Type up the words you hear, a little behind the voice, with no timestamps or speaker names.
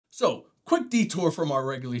So, quick detour from our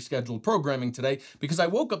regularly scheduled programming today because I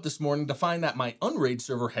woke up this morning to find that my Unraid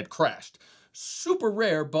server had crashed. Super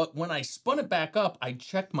rare, but when I spun it back up, I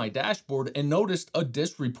checked my dashboard and noticed a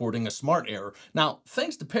disk reporting a smart error. Now,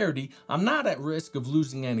 thanks to Parity, I'm not at risk of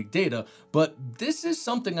losing any data, but this is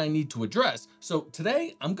something I need to address. So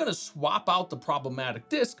today, I'm going to swap out the problematic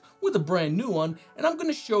disk with a brand new one, and I'm going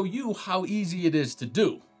to show you how easy it is to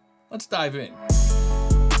do. Let's dive in.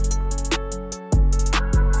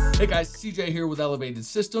 Hey guys, CJ here with Elevated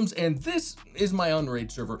Systems, and this is my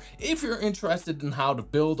Unraid server. If you're interested in how to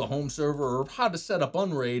build a home server or how to set up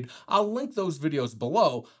Unraid, I'll link those videos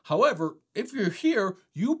below. However, if you're here,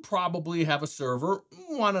 you probably have a server,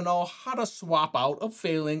 want to know how to swap out a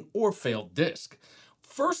failing or failed disk.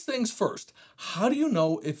 First things first, how do you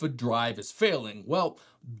know if a drive is failing? Well,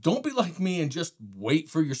 don't be like me and just wait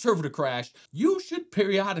for your server to crash. You should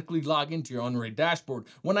periodically log into your Unraid dashboard.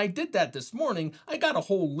 When I did that this morning, I got a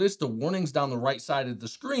whole list of warnings down the right side of the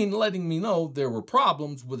screen letting me know there were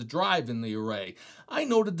problems with a drive in the array. I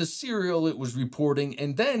noted the serial it was reporting,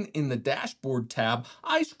 and then in the dashboard tab,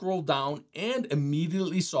 I scrolled down and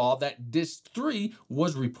immediately saw that disk 3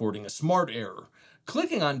 was reporting a smart error.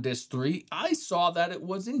 Clicking on disk 3, I saw that it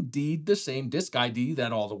was indeed the same disk ID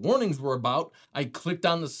that all the warnings were about. I clicked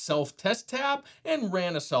on the self-test tab and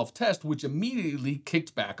ran a self-test, which immediately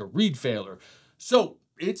kicked back a read failure. So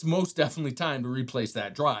it's most definitely time to replace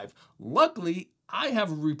that drive. Luckily, I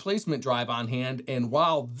have a replacement drive on hand, and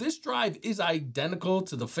while this drive is identical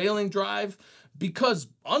to the failing drive, because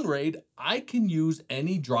Unraid, I can use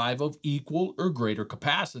any drive of equal or greater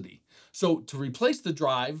capacity. So to replace the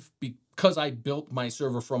drive, because I built my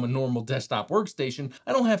server from a normal desktop workstation,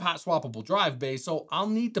 I don't have hot swappable drive bays, so I'll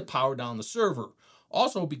need to power down the server.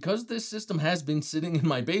 Also, because this system has been sitting in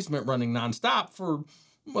my basement running nonstop for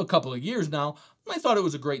a couple of years now, I thought it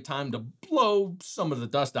was a great time to blow some of the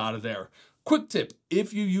dust out of there. Quick tip,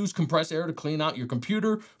 if you use compressed air to clean out your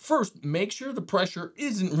computer, first make sure the pressure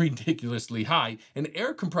isn't ridiculously high. An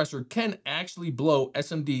air compressor can actually blow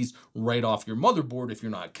SMDs right off your motherboard if you're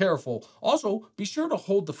not careful. Also, be sure to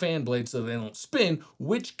hold the fan blades so they don't spin,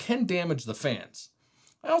 which can damage the fans.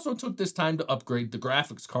 I also took this time to upgrade the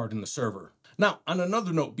graphics card in the server. Now, on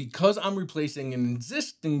another note, because I'm replacing an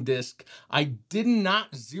existing disk, I did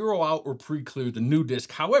not zero out or pre-clear the new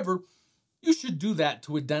disk. However, you should do that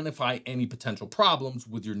to identify any potential problems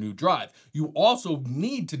with your new drive. You also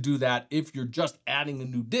need to do that if you're just adding a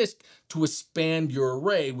new disk to expand your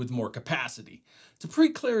array with more capacity. To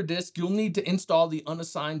pre-clear a disk, you'll need to install the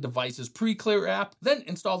Unassigned Devices Pre-Clear app, then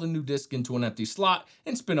install the new disk into an empty slot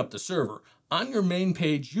and spin up the server. On your main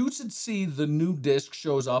page, you should see the new disk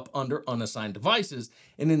shows up under Unassigned Devices,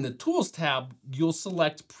 and in the Tools tab, you'll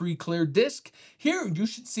select Pre-Clear Disk. Here, you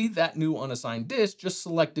should see that new unassigned disk. Just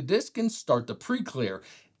select the disk and start the pre-clear.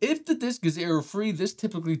 If the disk is error-free, this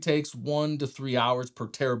typically takes 1 to 3 hours per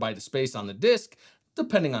terabyte of space on the disk,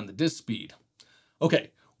 depending on the disk speed.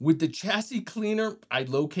 Okay. With the chassis cleaner, I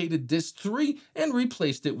located disk 3 and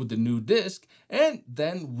replaced it with the new disk, and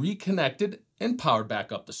then reconnected and powered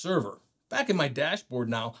back up the server. Back in my dashboard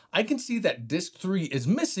now, I can see that disk 3 is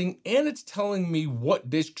missing and it's telling me what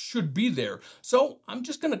disk should be there. So I'm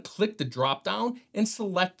just going to click the drop down and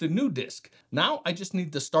select the new disk. Now I just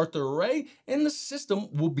need to start the array and the system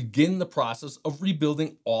will begin the process of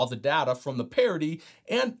rebuilding all the data from the Parity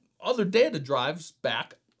and other data drives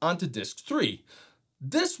back onto disk 3.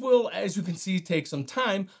 This will, as you can see, take some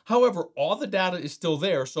time. However, all the data is still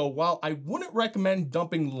there. So while I wouldn't recommend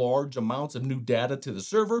dumping large amounts of new data to the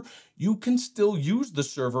server, you can still use the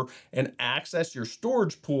server and access your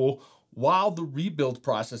storage pool while the rebuild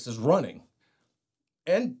process is running.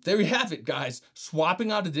 And there you have it, guys.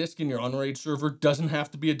 Swapping out a disk in your Unraid server doesn't have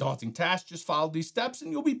to be a daunting task. Just follow these steps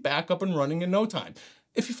and you'll be back up and running in no time.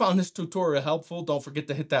 If you found this tutorial helpful, don't forget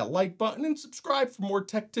to hit that like button and subscribe for more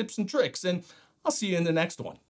tech tips and tricks. And I'll see you in the next one.